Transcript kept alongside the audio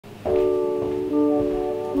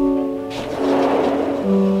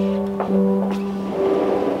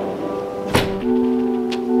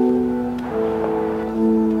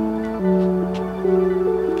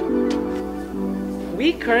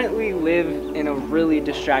in a really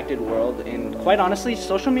distracted world, and quite honestly,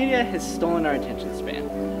 social media has stolen our attention span.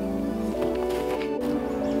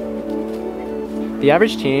 The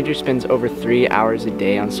average teenager spends over 3 hours a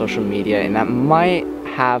day on social media, and that might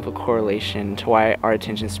have a correlation to why our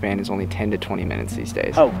attention span is only 10 to 20 minutes these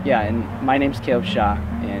days. Oh yeah, and my name's Caleb Shaw,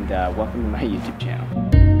 and welcome to my YouTube channel.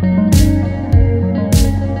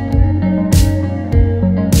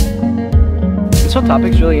 This whole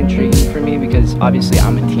topic's really intriguing for me because obviously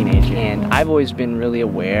I'm a teenager and I've always been really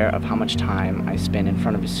aware of how much time I spend in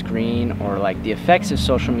front of a screen or like the effects of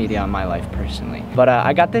social media on my life personally. But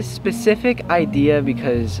I got this specific idea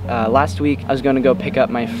because last week I was going to go pick up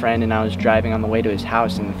my friend and I was driving on the way to his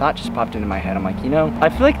house and the thought just popped into my head. I'm like, you know, I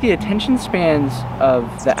feel like the attention spans of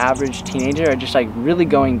the average teenager are just like really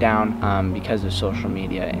going down because of social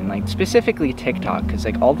media, and like specifically TikTok, because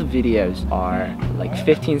like all the videos are like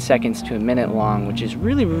 15 seconds to a minute long, which is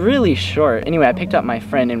really short. Anyway, I picked up my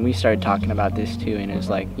friend and we started talking about this too, and it was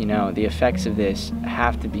like, you know, the effects of this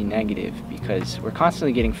have to be negative because we're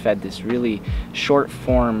constantly getting fed this really short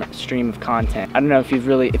form stream of content. I don't know if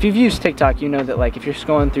you've used TikTok, you know that like if you're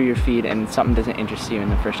scrolling through your feed and something doesn't interest you in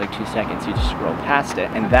the first like 2 seconds, you just scroll past it,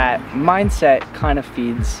 and that mindset kind of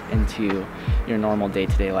feeds into your normal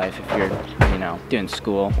day-to-day life. If you're, you know, doing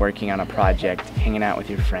school, working on a project, hanging out with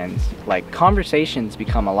your friends, like conversations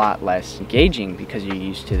become a lot less engaging because you're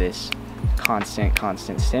used to this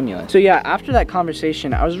constant stimulus. So yeah, after that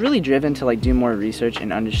conversation, I was really driven to like do more research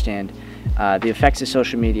and understand the effects of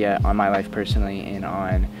social media on my life personally and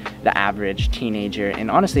on the average teenager, and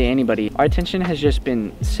honestly anybody. Our attention has just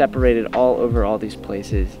been separated all over all these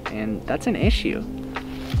places, and that's an issue.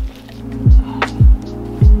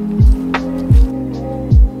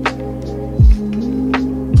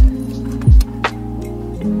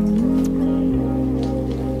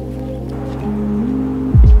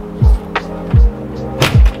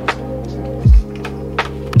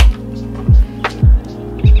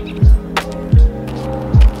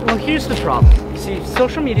 Here's the problem. See,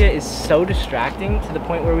 social media is so distracting to the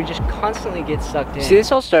point where we just constantly get sucked in. See,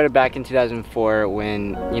 this all started back in 2004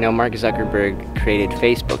 when, you know, Mark Zuckerberg created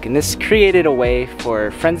Facebook, and this created a way for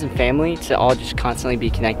friends and family to all just constantly be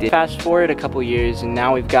connected. Fast forward a couple years and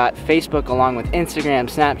now we've got Facebook along with Instagram,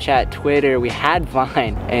 Snapchat, Twitter, we had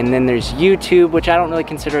Vine, and then there's YouTube, which I don't really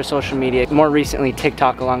consider a social media. More recently,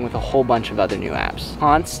 TikTok, along with a whole bunch of other new apps.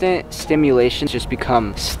 Constant stimulation has just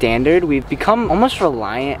become standard. We've become almost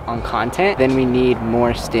reliant on content, then we need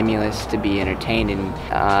more stimulus to be entertained,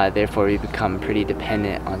 and therefore we become pretty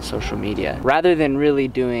dependent on social media rather than really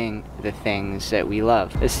doing the things that we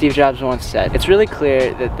love. As Steve Jobs once said, it's really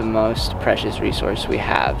clear that the most precious resource we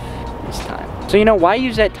have is time. So, you know, why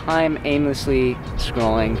use that time aimlessly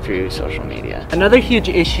scrolling through social media? Another huge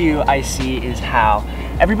issue I see is how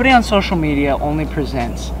everybody on social media only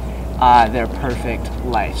presents their perfect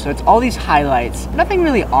life. So it's all these highlights, nothing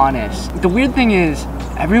really honest. The weird thing is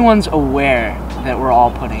everyone's aware that we're all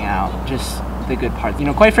putting out just the good parts. You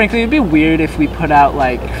know, quite frankly, it'd be weird if we put out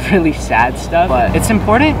like really sad stuff, but it's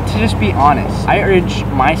important to just be honest. I urge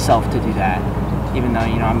myself to do that, even though,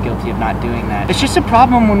 you know, I'm guilty of not doing that. It's just a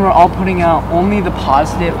problem when we're all putting out only the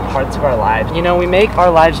positive parts of our lives. You know, we make our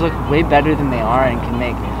lives look way better than they are and can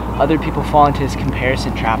make other people fall into this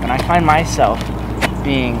comparison trap, and I find myself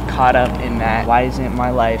being caught up in that. Why isn't my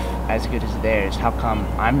life as good as theirs? How come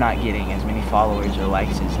I'm not getting as many followers or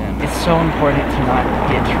likes as them? It's so important to not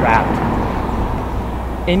get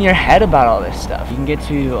trapped in your head about all this stuff. You can get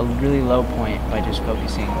to a really low point by just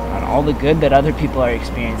focusing on all the good that other people are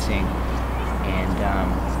experiencing and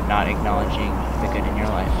not acknowledging the good in your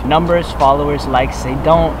life. Numbers, followers, likes, they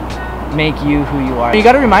don't make you who you are. You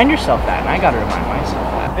gotta remind yourself that, and I gotta remind myself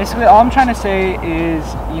that. Basically, all I'm trying to say is,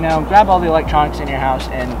 you know, grab all the electronics in your house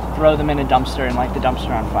and throw them in a dumpster and light the dumpster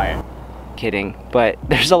on fire. Kidding, but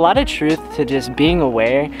there's a lot of truth to just being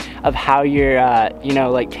aware of how you're, you know,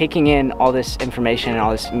 like taking in all this information and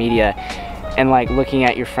all this media and like looking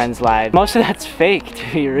at your friends' lives. Most of that's fake,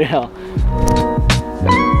 to be real.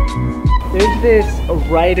 There's this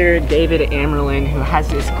writer, David Amerland, who has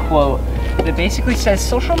this quote that basically says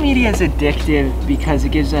social media is addictive because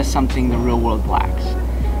it gives us something the real world lacks: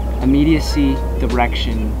 immediacy,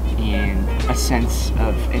 direction, and a sense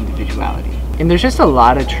of individuality. And there's just a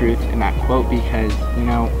lot of truth in that quote because, you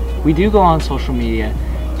know, we do go on social media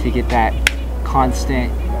to get that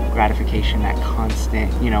constant gratification, that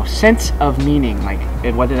constant, you know, sense of meaning, like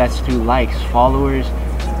whether that's through likes, followers,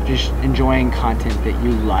 just enjoying content that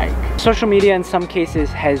you like. Social media in some cases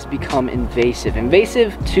has become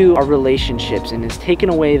invasive to our relationships, and has taken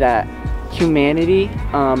away that humanity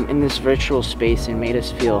in this virtual space and made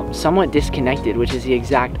us feel somewhat disconnected, which is the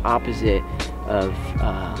exact opposite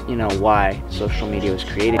of, you know, why social media was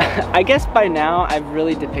created. I guess by now I've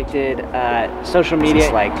really depicted social media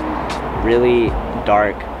as like really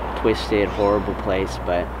dark, twisted, horrible place,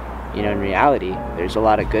 but you know, in reality, there's a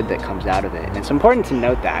lot of good that comes out of it. And it's important to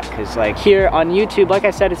note that, because like here on YouTube, like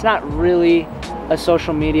I said, it's not really a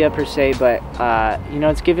social media per se, but you know,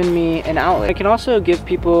 it's given me an outlet. It can also give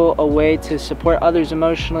people a way to support others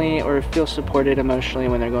emotionally or feel supported emotionally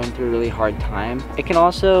when they're going through a really hard time. It can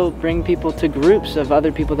also bring people to groups of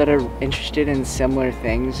other people that are interested in similar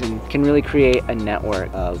things, and can really create a network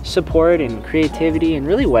of support and creativity and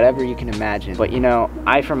really whatever you can imagine. But you know,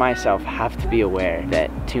 I for myself have to be aware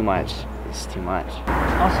that too much is too much.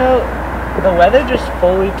 Also, the weather just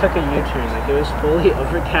fully took a U-turn. Like, it was fully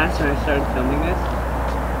overcast when I started filming this,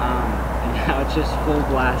 and now it's just full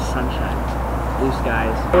blast sunshine, blue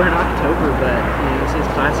skies. We're in October, but you know, this is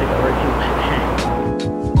classic Oregon weather.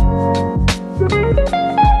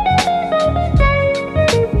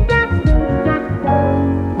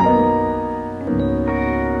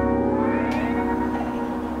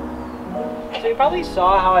 So you probably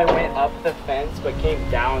saw how I went up the fence but came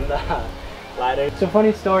down the ladder. So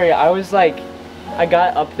funny story, I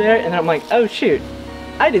got up there and then I'm like, oh shoot,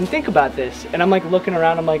 I didn't think about this. And I'm like looking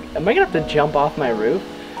around, I'm like, am I gonna have to jump off my roof?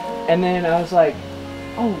 And then I was like,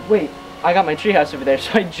 oh wait, I got my treehouse over there.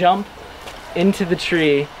 So I jump into the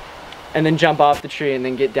tree and then jump off the tree and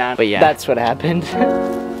then get down. But yeah, that's what happened.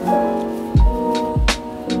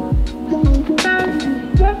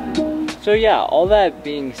 So yeah, all that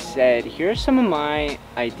being said, here are some of my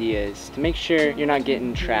ideas to make sure you're not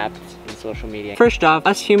getting trapped in social media. First off,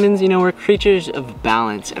 us humans, you know, we're creatures of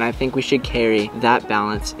balance, and I think we should carry that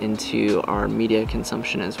balance into our media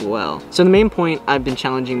consumption as well. So the main point I've been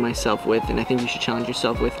challenging myself with, and I think you should challenge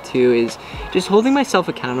yourself with too, is just holding myself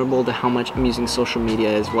accountable to how much I'm using social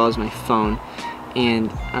media as well as my phone.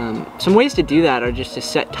 And some ways to do that are just to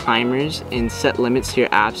set timers and set limits to your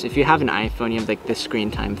apps. If you have an iPhone, you have like this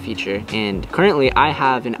screen time feature. And currently I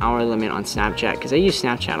have an hour limit on Snapchat because I use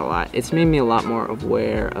Snapchat a lot. It's made me a lot more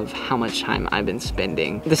aware of how much time I've been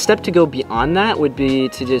spending. The step to go beyond that would be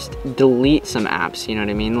to just delete some apps, you know what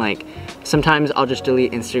I mean? Like sometimes I'll just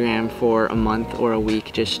delete Instagram for a month or a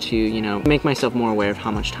week just to, you know, make myself more aware of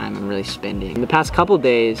how much time I'm really spending. In the past couple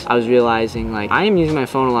days, I was realizing like I am using my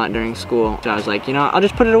phone a lot during school. So I was like, you know, I'll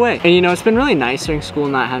just put it away. And you know, it's been really nice during school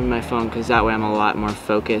not having my phone because that way I'm a lot more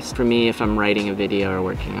focused. For me, if I'm writing a video or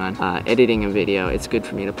working on editing a video, it's good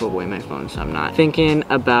for me to put away my phone so I'm not thinking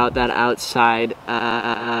about that outside.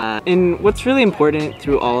 And what's really important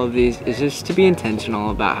through all of these is just to be intentional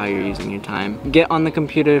about how you're using your time. Get on the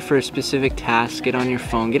computer for a specific task, get on your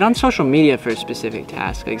phone, get on social media for a specific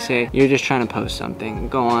task. Like say you're just trying to post something,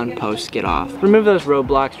 go on, post, get off. Remove those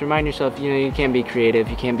roadblocks, remind yourself, you know, you can't be creative,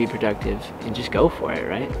 you can't be productive, and just go for it,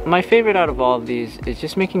 right? My favorite out of all of these is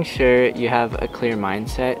just making sure you have a clear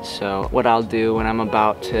mindset. So what I'll do when I'm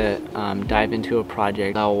about to dive into a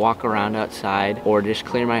project, I'll walk around outside or just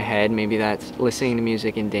clear my head. Maybe that's listening to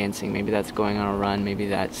music and dancing, maybe that's going on a run, maybe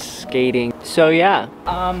that's skating. So yeah,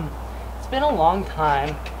 it's been a long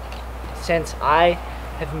time since I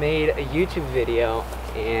have made a YouTube video,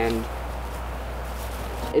 and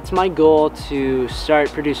it's my goal to start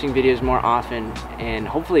producing videos more often and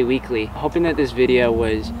hopefully weekly. Hoping that this video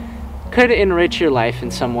could enrich your life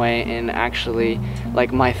in some way and actually,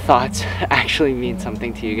 like, my thoughts actually mean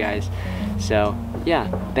something to you guys. So yeah,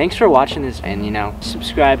 thanks for watching this, and you know,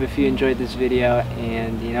 subscribe if you enjoyed this video,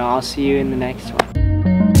 and you know, I'll see you in the next one.